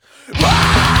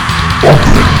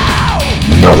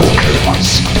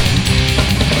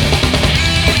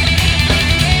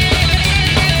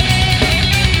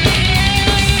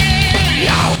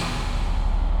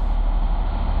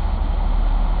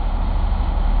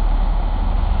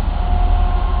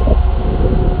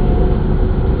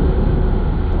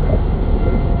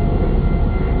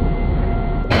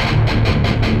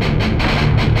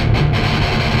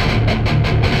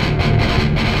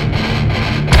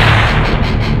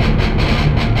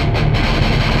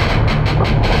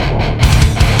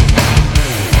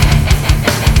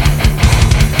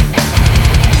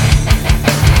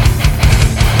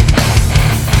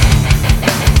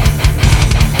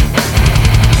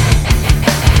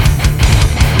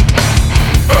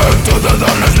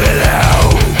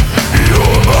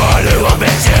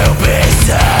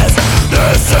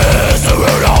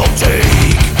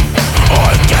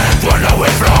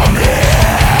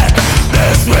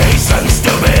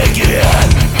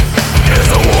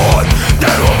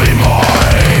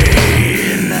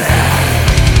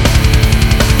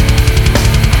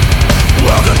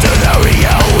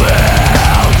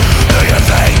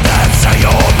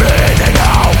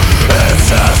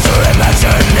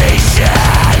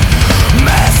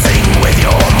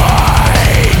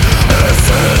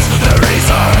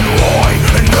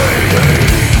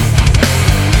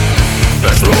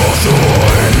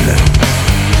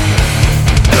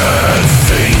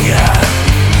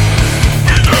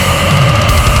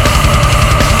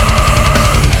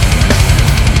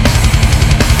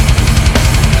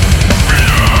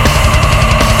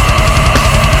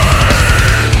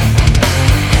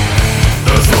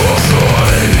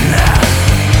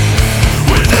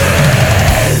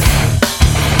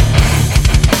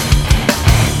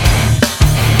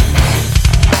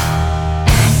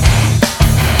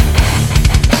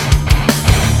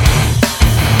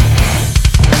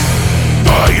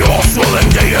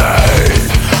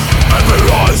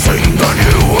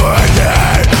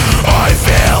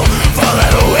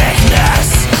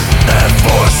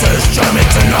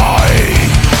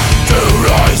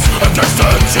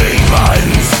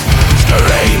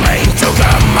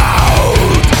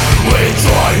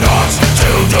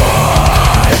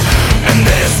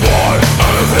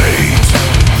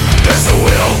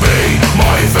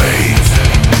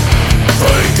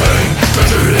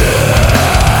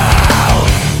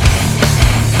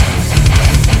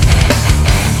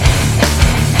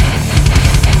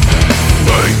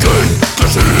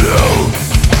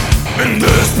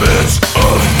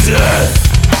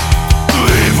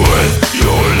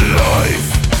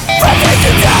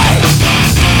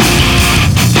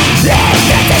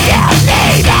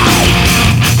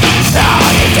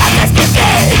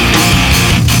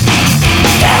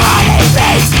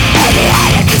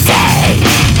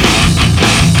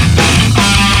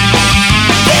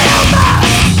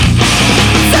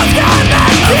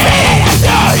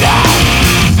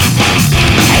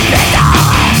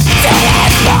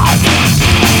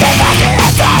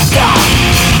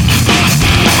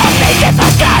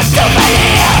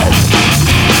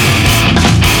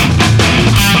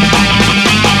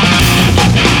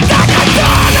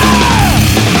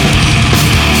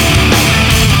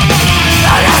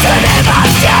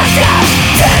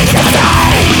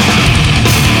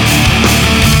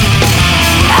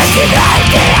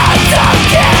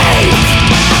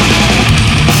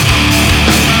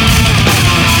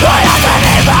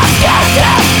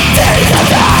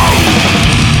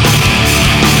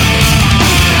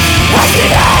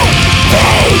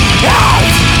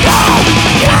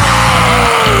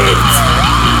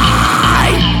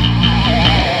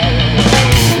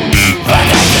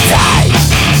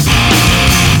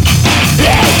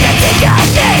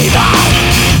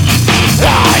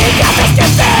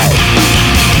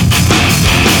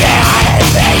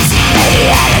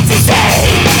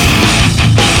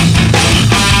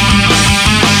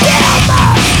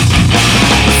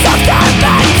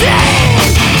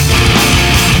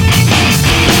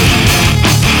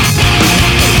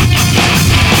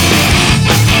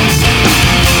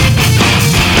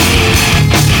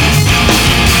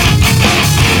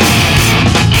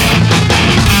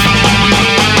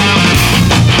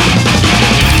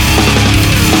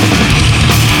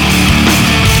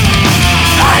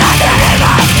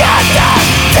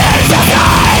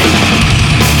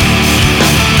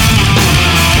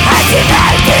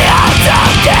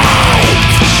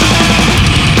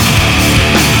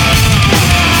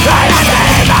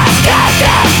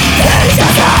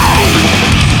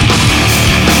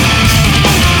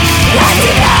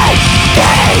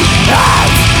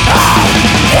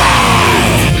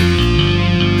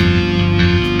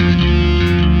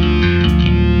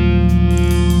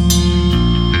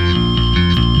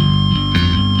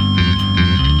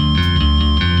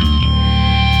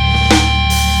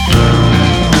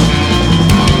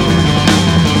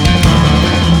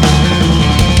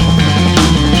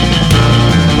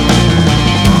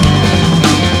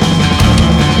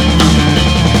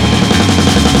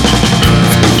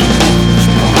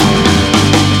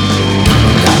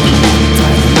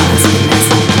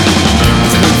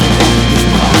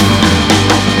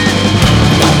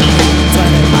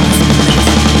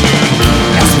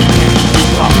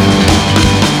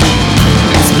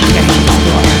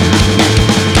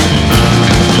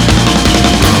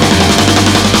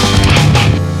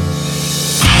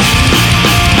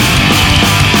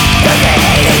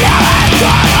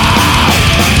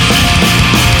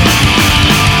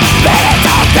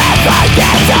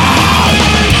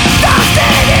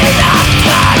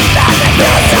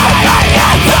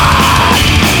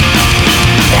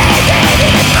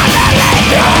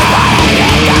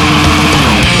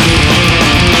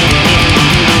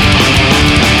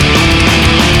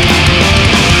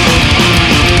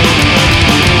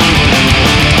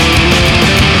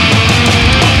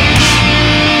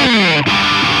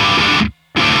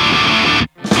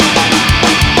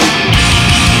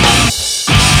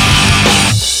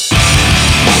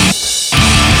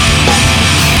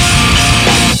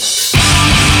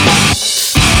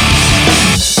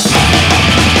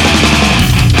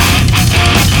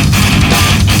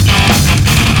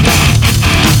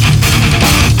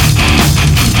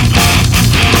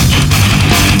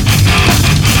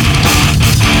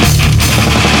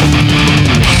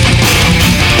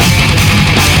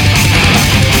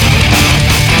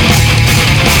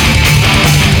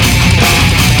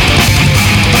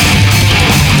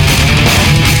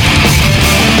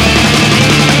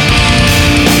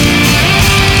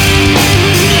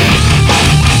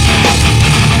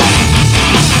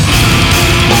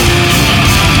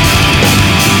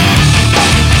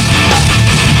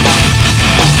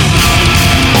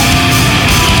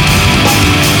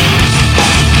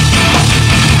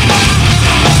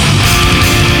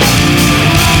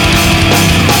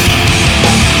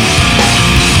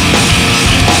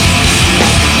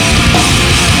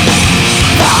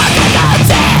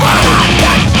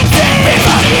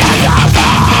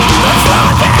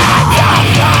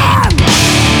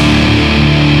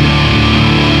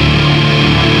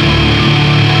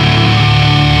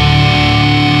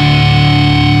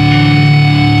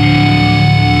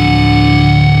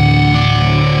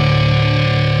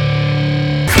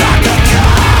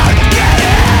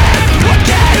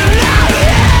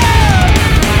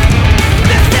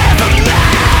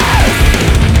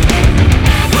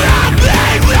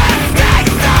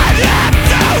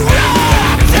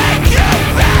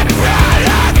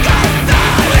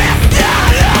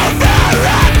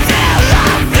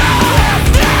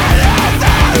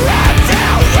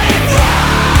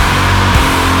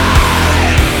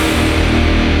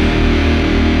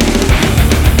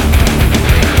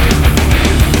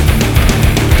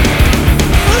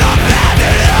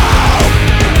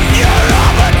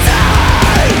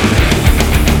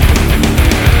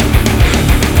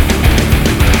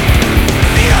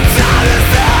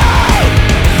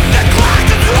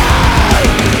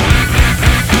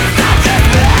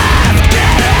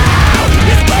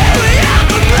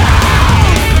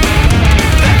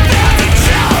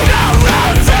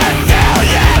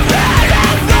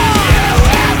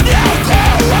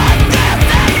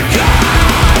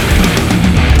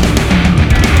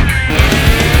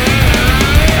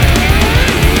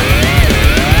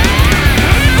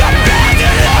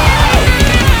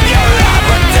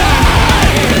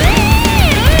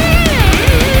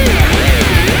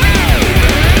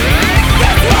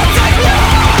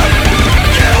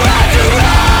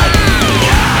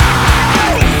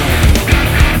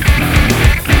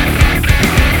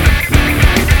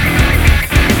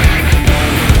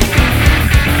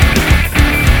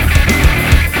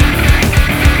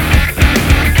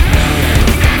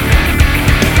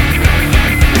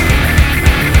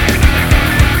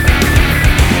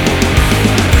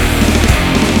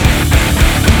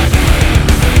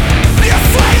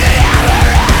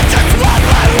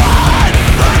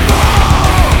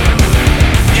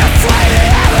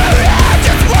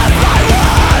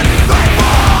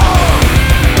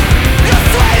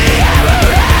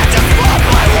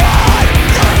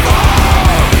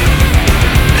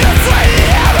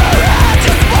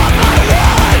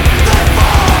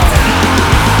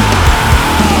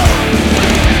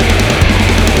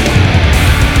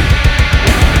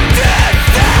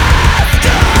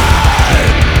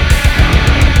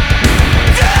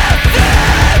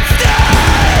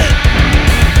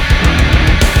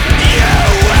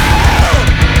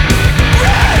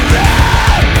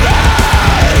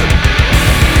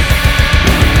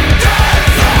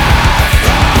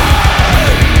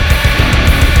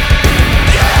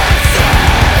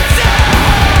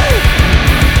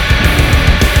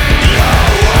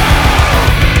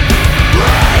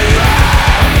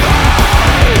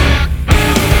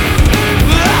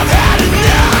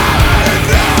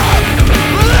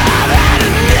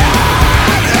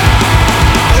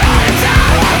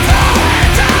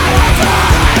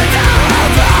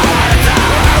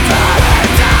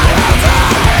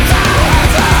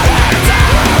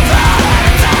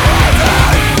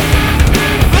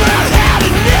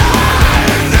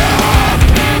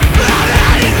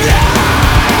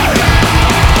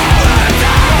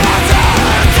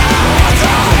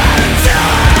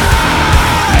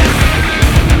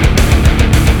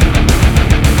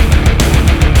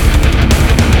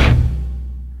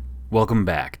welcome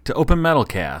back to Open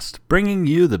Metalcast, bringing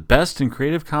you the best in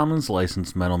Creative Commons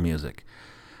licensed metal music.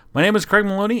 My name is Craig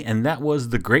Maloney, and that was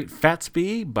The Great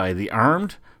Fatsby by The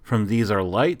Armed from These Are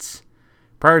Lights.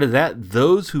 Prior to that,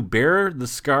 Those Who Bear the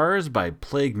Scars by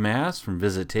Plague Mass from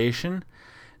Visitation.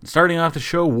 And starting off the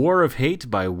show, War of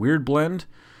Hate by Weird Blend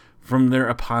from their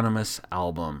eponymous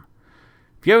album.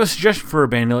 If you have a suggestion for a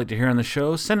band you'd like to hear on the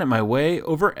show, send it my way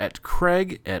over at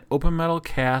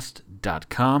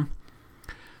craig@openmetalcast.com.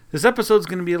 This episode's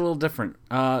going to be a little different.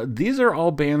 These are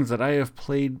all bands that I have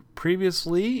played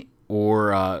previously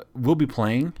or will be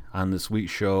playing on this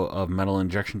week's show of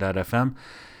metalinjection.fm.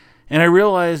 And I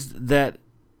realized that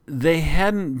they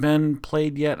hadn't been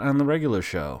played yet on the regular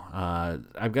show.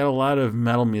 I've got a lot of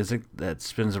metal music that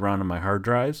spins around on my hard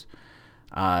drives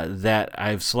that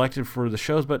I've selected for the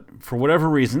shows, but for whatever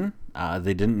reason,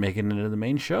 they didn't make it into the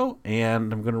main show,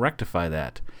 and I'm going to rectify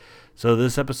that. So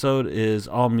this episode is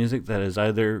all music that is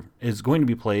going to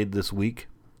be played this week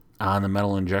on the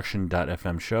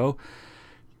metalinjection.fm show.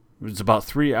 It's about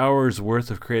 3 hours worth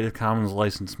of Creative Commons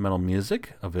licensed metal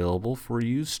music available for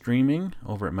you streaming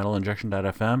over at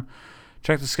metalinjection.fm.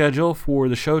 Check the schedule for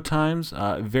the show times.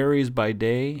 It varies by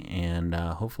day, and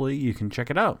hopefully you can check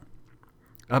it out.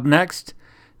 Up next,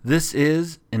 this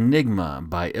is Enigma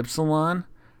by Ypsilon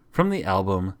from the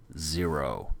album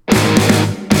Zero.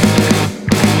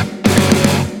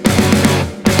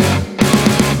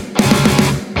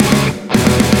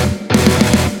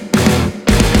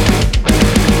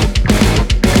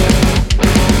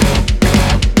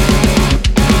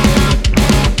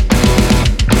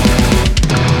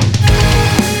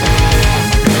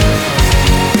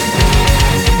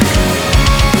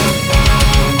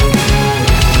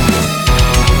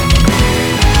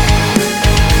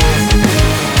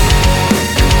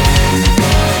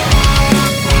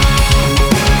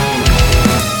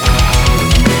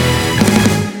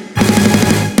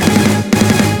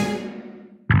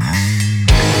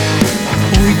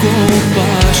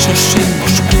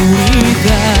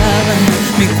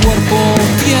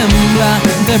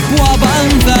 Debo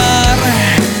avanzar,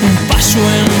 un paso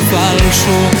en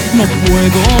falso no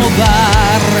puedo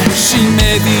dar. Si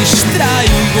me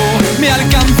distraigo me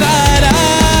alcanzarán.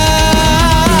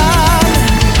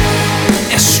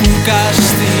 Es un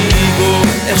castigo,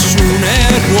 es un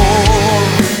error,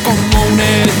 como un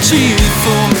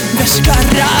hechizo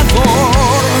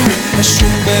desgarrador. Es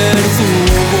un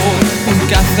verdugo, un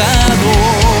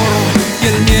cazador, y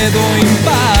el miedo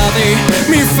invade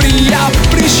mi fría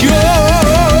prisión.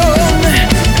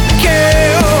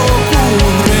 ¿Qué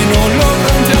ocurre? No logro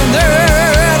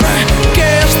entender. ¿Qué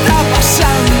está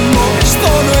pasando? Esto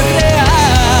no es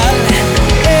real.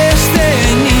 Este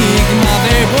enigma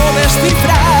debo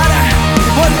descifrar,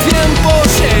 o el tiempo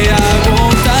se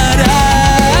agotará.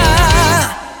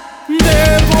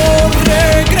 Debo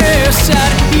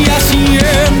regresar y así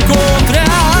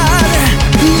encontrar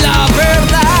la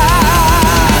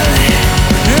verdad.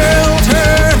 El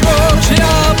terror se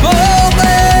apodera.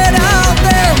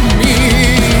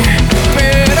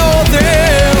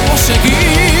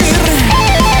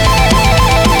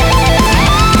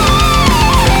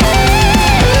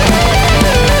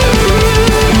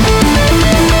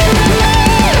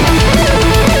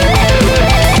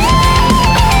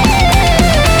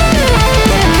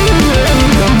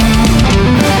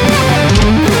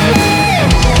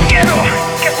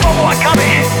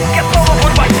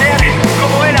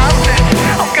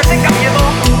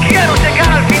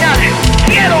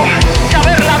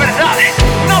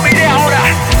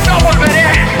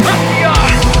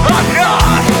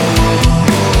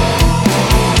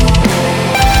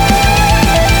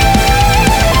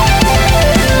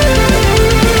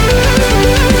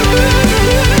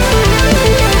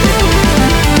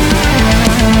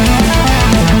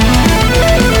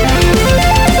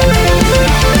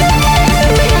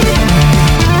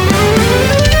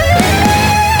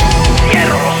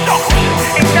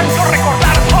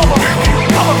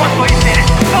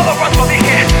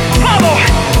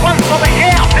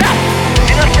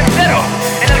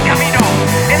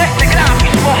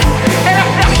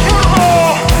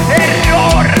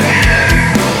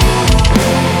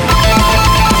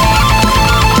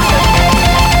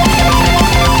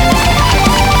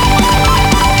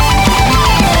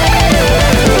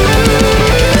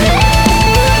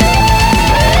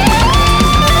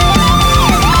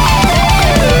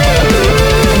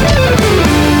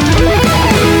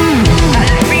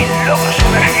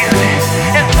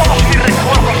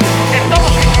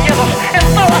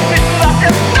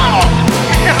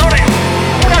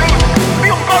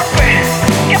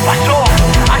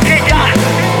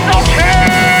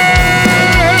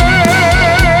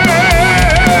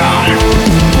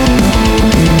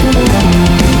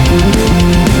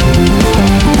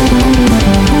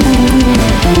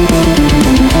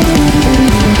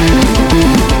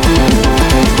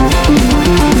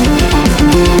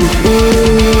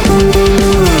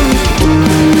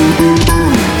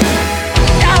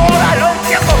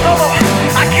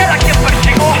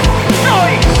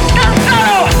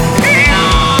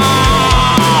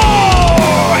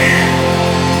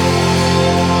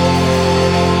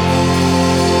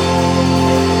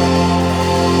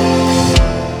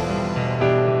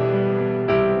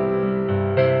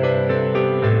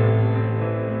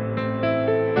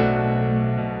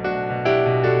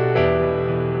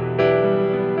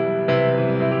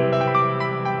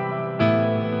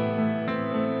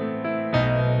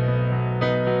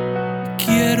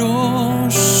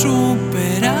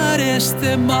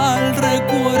 este mal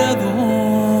recuerdo,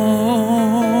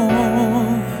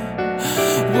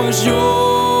 pues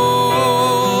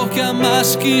yo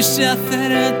jamás quise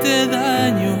hacerte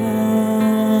daño,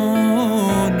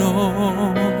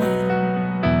 no.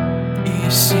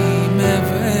 Y si me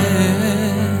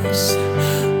ves,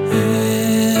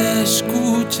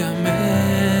 escúchame,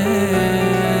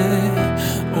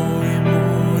 hoy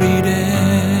moriré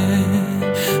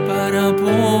para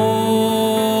poderte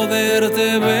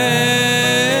ver.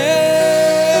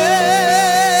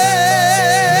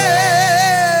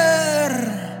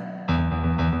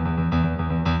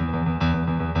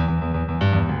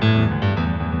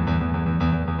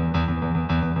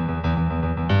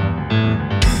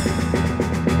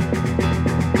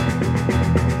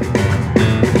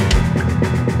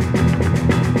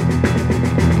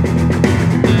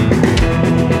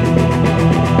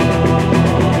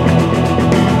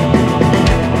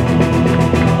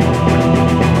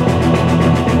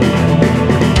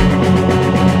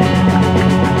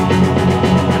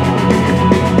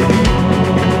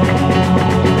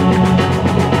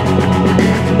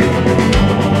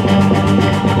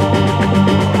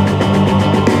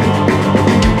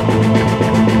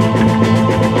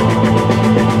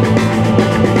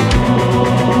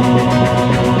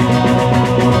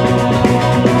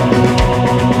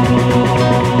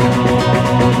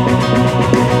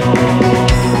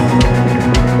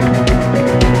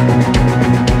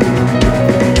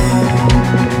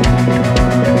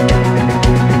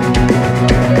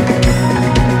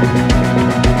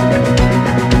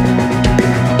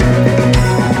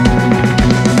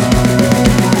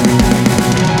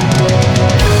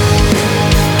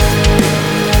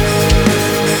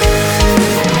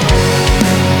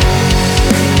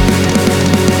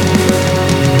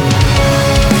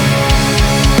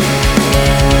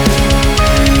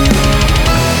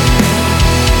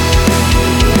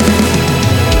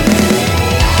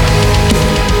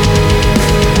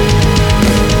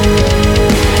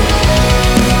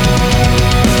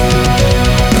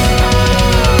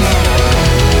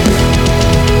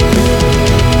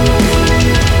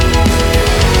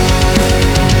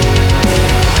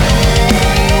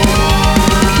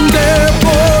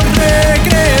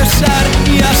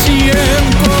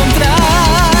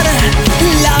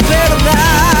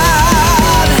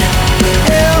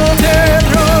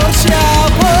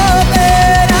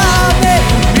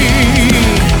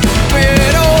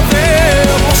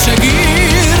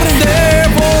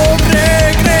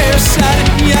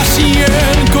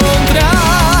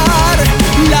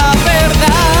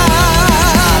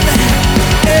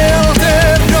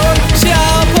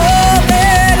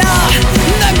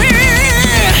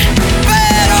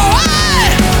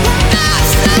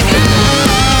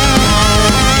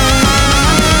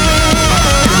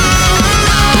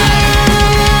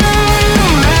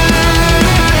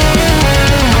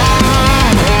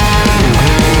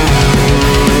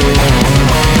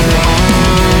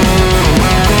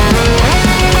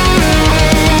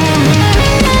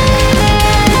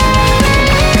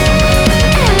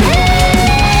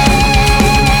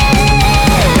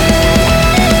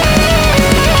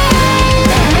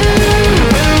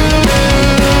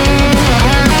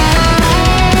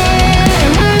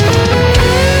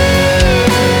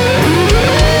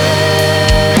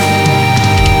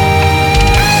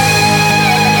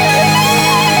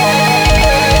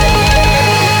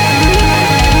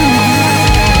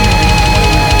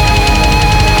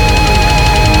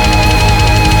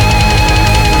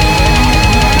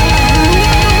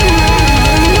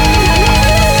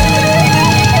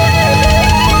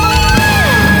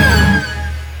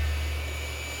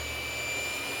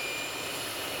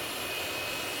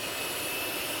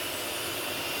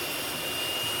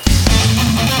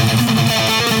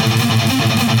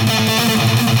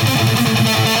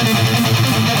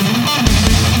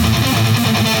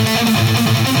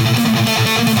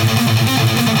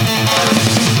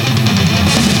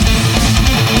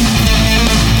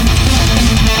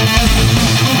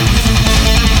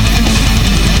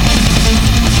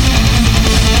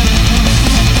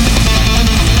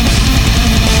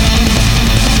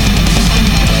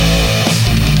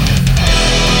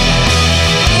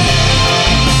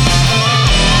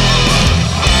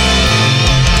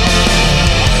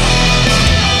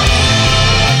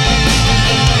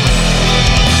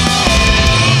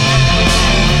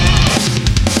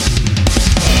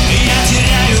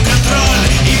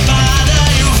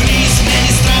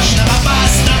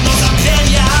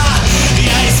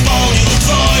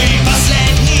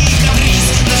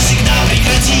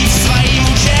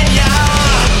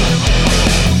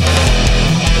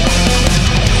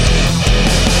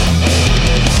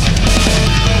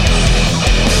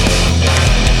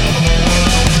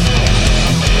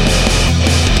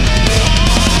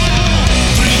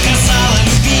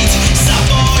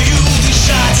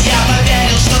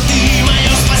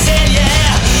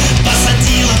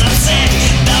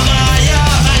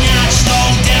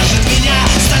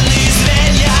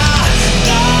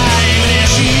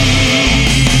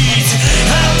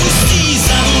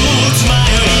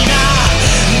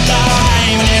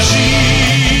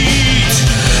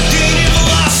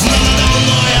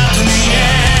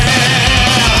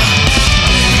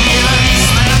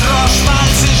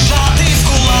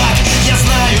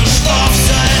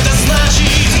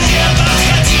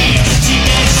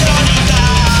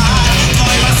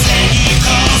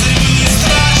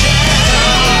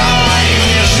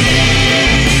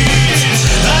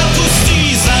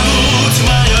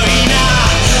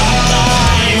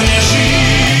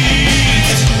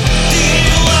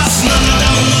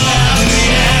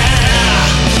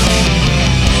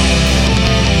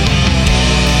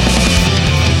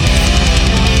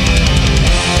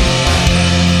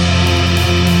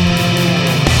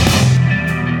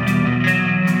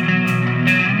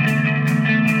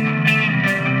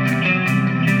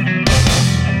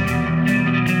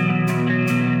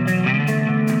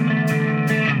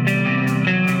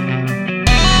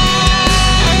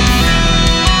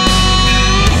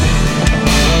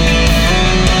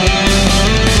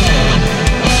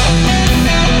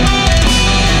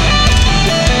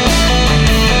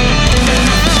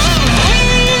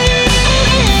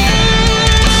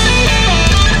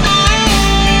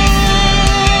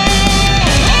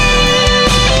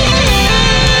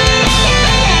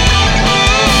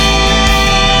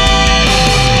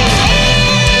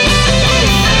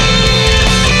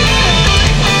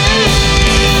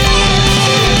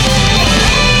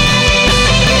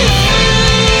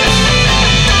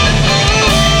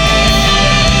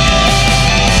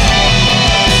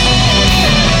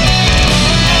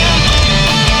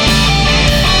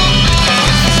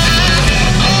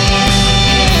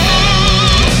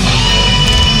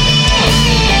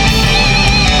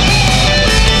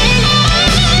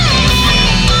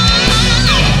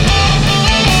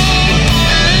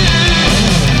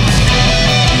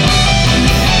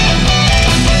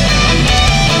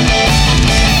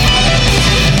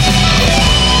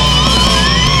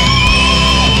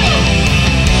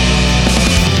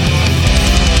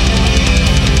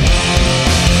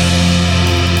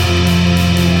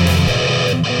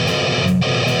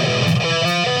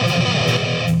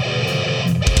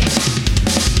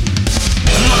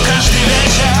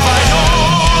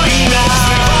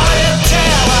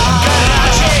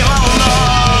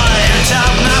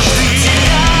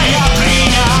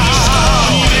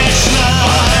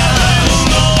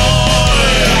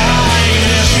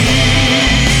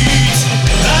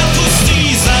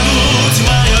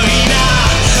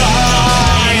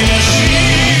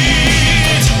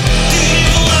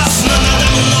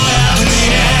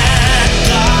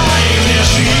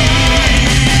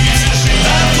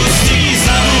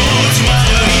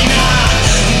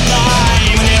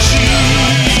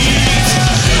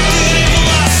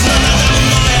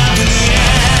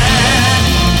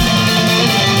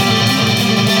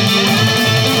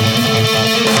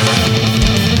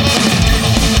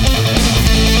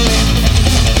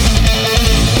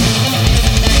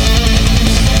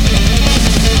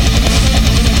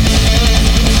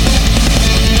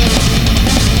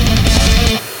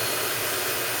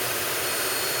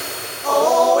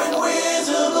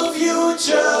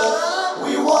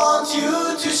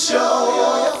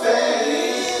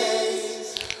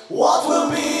 will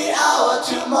be our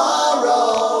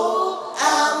tomorrow?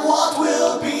 And what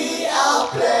will be our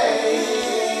place?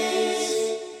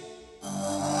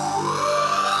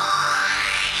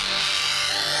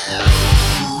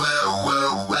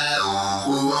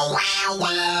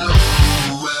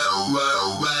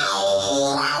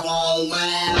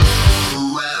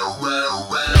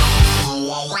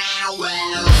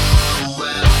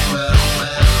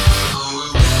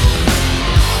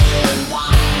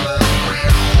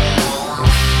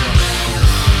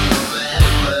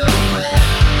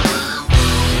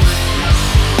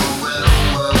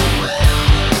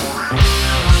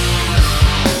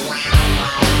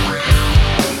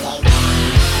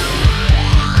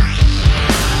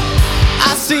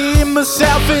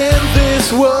 Myself in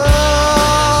this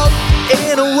world,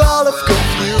 in a world of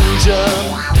confusion.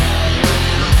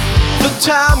 The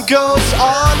time goes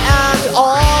on and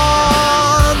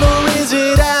on, or is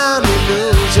it an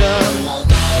illusion?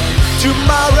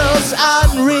 Tomorrow's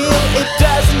unreal, it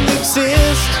doesn't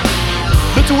exist,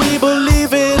 but we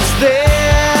believe it's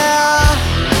there.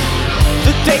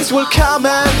 The days will come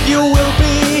and you will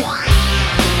be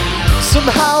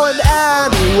somehow and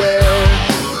anywhere.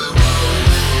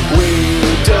 We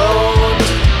don't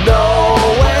know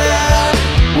where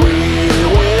we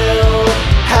will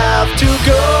have to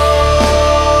go.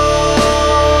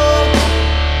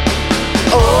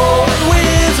 Oh,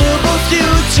 invisible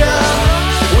future,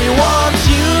 we want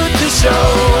you to show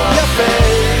your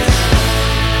face.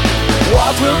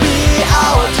 What will be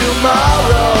our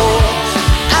tomorrow?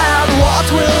 And what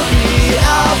will be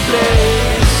our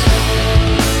place?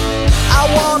 I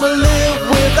wanna live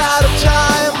without a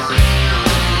time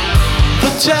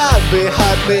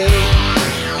behind me.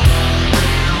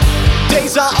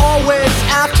 Days are always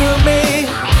after me,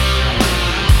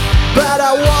 but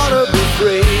I wanna be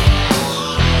free.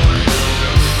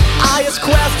 I ask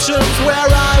questions where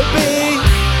I'll be,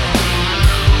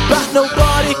 but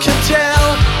nobody can tell.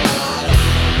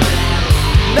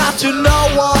 Not to know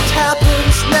what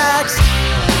happens next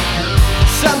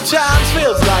sometimes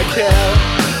feels like hell.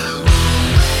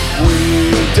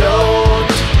 We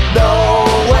don't know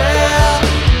where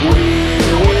we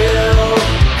will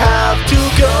have to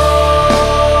go.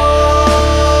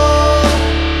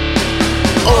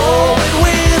 Oh,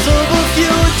 invisible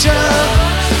future,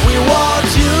 we want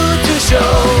you to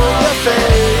show your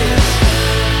face.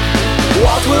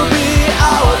 What will be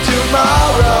our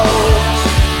tomorrow?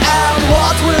 And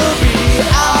what will be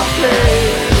our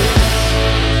place?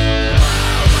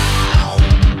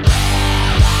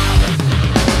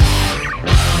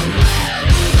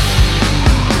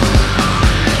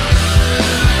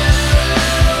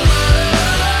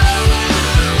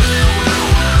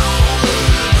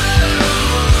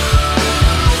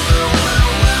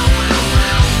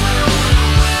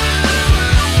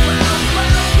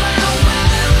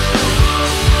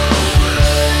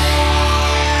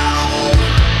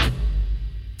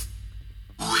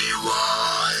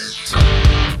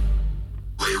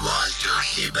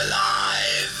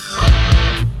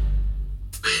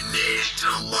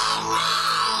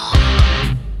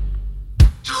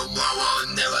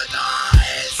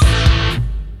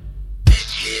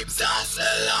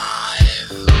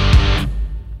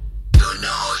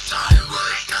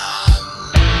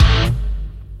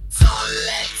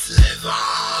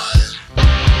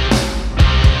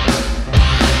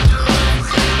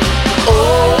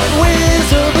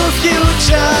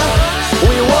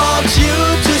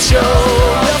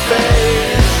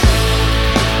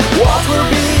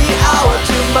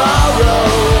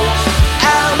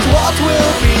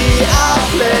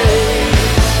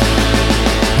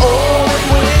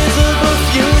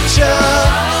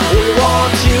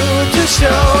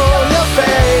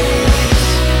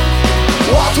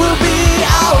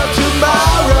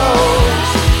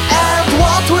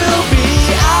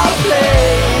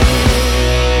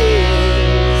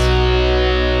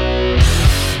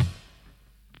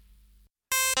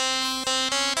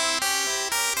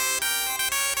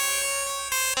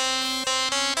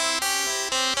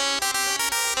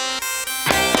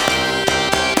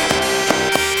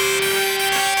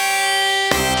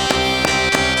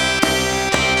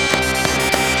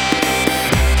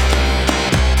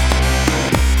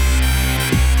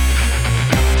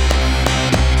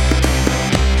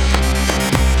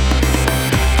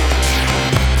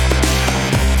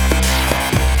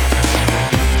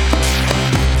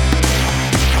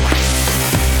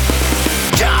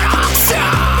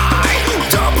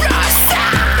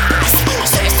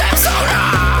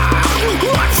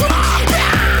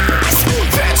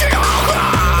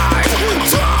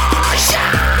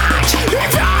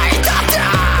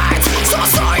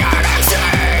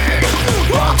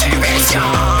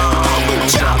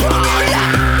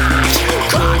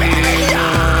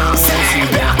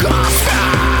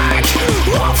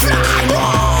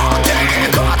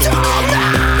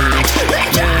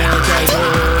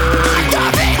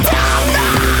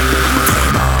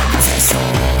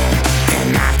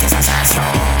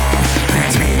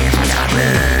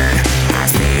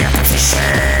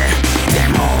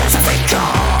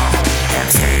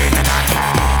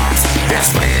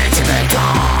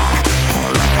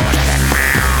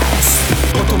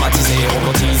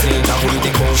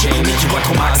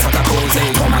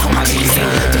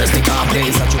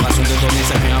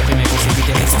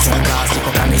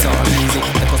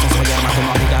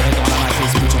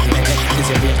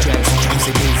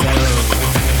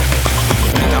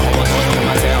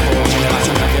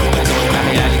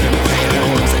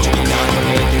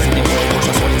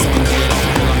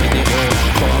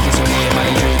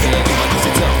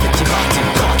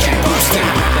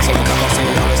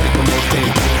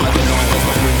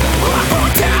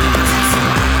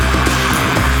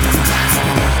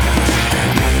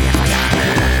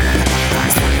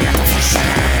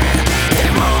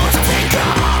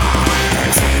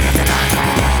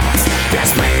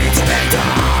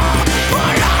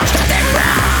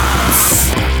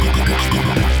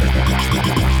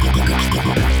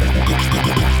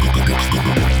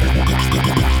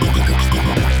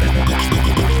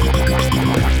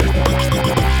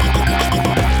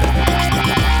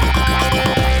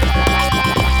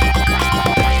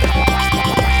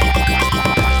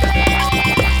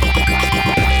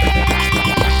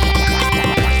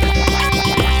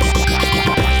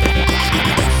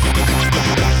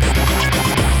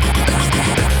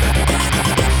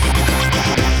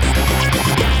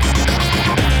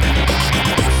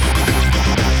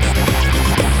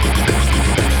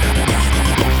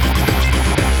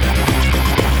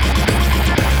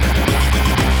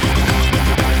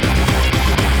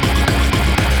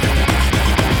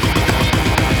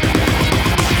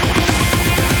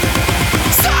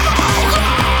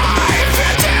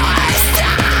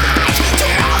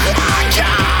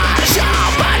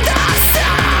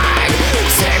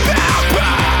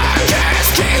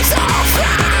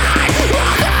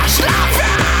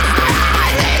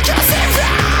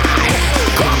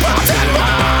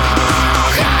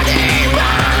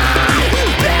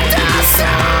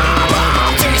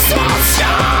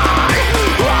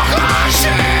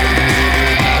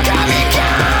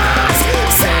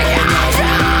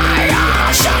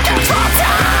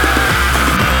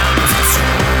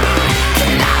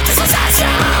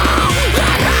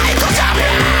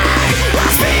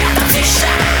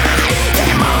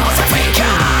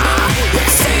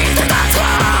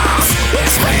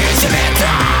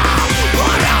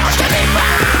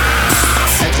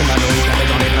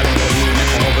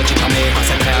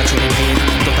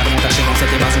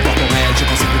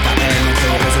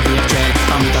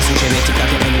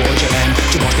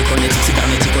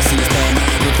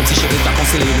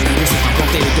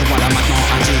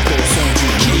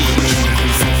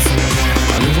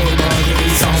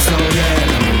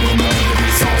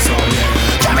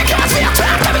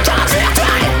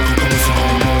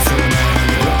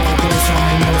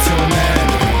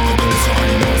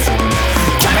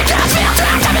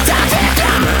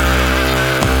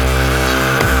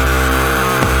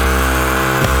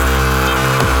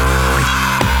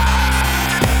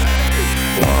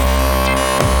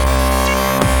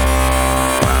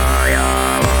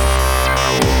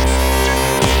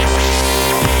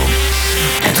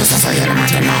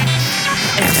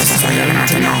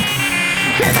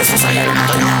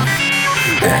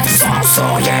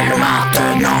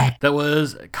 That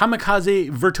was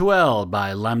Kamikaze Virtuelle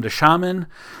by Lambda Shaman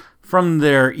from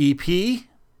their EP.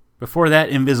 Before that,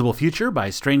 Invisible Future by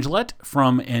Strangelet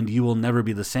from And You Will Never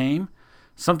Be the Same.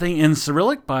 Something in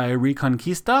Cyrillic by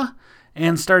Reconquista.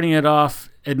 And starting it off,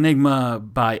 Enigma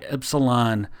by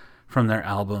Epsilon from their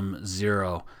album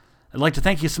Zero. I'd like to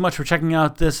thank you so much for checking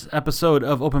out this episode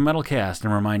of Open Metal Cast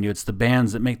and remind you it's the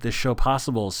bands that make this show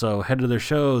possible. So head to their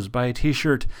shows, buy a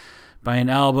t-shirt, buy an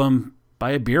album,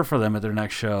 buy a beer for them at their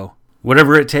next show.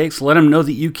 Whatever it takes, let them know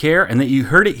that you care and that you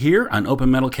heard it here on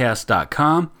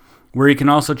OpenMetalCast.com, where you can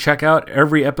also check out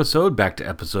every episode back to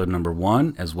episode number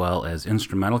 1, as well as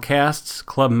instrumental casts,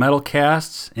 club metal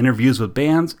casts, interviews with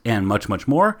bands, and much, much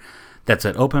more. That's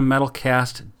at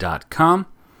OpenMetalCast.com.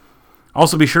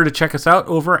 Also, be sure to check us out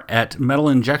over at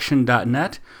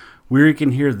metalinjection.net, where you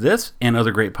can hear this and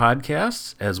other great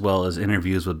podcasts, as well as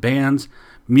interviews with bands,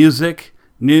 music,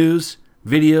 news,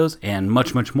 videos, and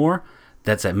much, much more.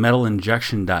 That's at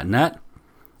metalinjection.net.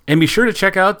 And be sure to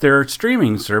check out their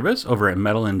streaming service over at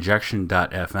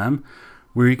metalinjection.fm,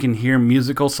 where you can hear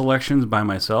musical selections by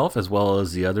myself, as well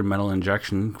as the other Metal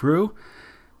Injection crew.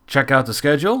 Check out the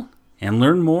schedule and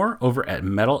learn more over at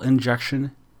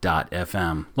metalinjection.fm.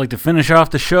 I'd like to finish off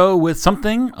the show with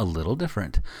something a little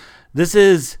different. This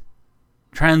is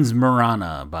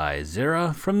Transmurana by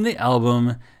Zera from the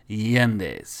album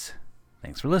Yendes.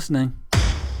 Thanks for listening.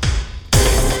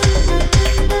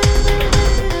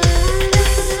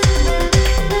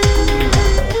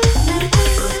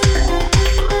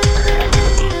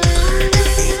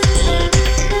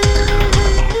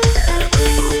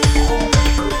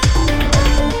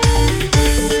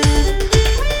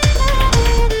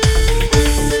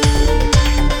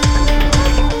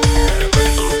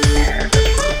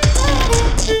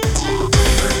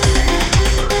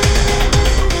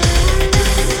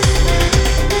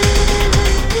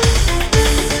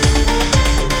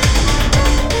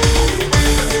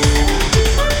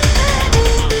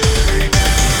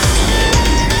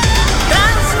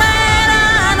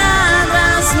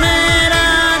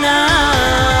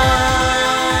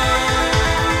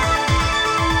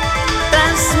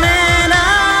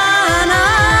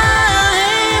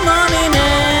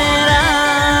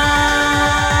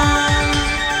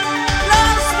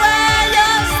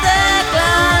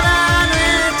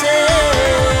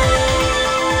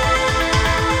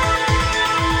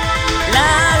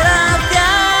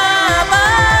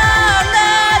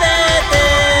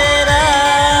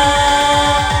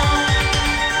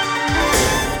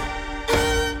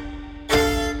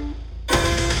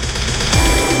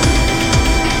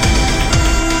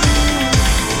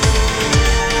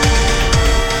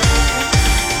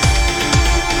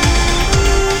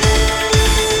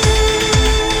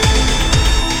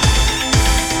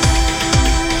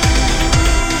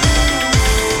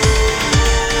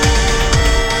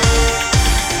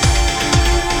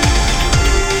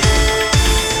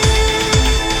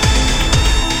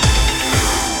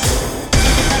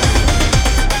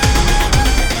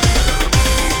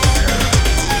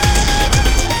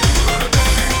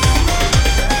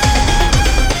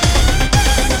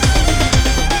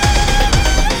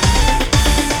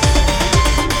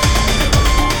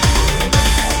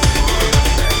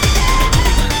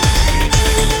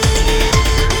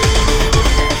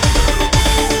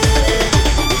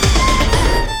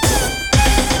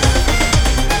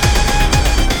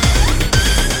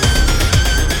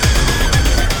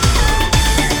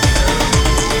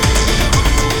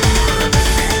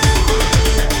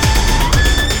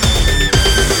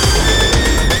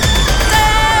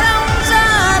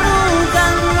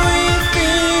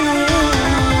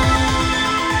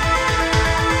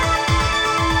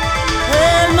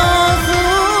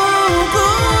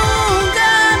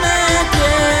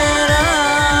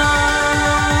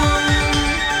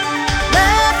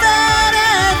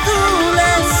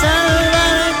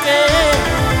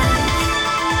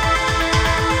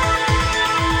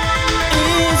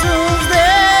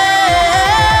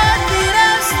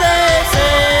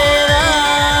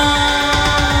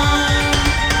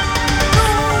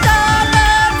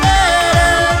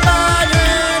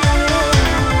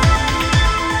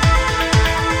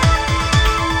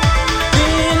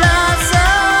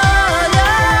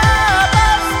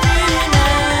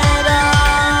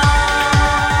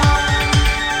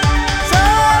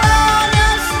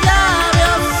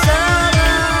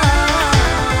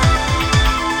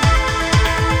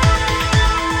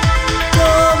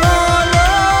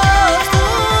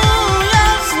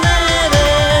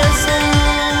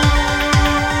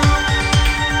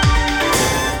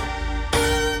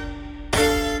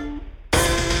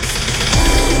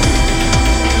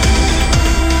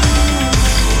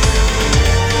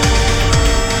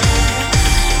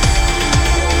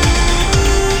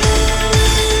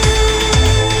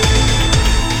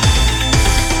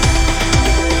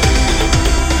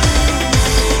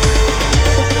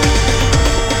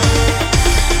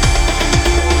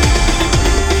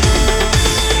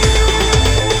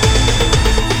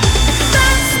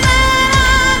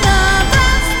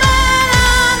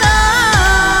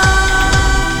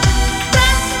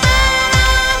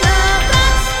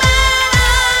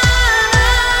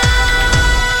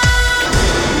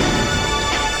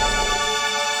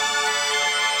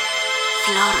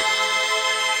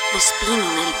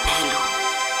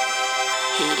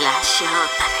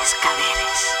 lasciate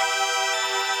scaveres.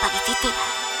 Padecite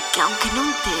que aunque non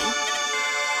te,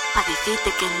 padecite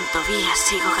que todavía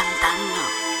sigo cantando.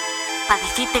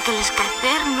 Padecite que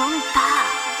l'escaecer non ta,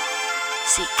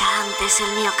 si cantes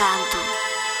el mío canto.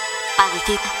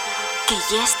 Padecite que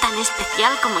ya es tan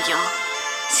especial como yo,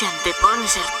 si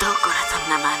antepones el tu corazón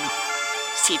na mano,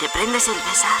 si te prendes el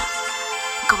besar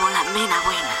como la mena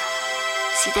buena,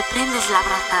 si te prendes el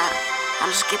abrazar a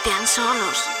los que te han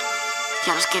solos y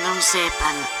a los que non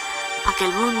sepan, pa que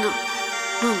el mundo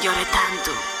non llore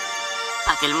tanto,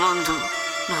 pa que el mundo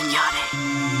non llore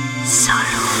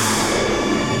solo.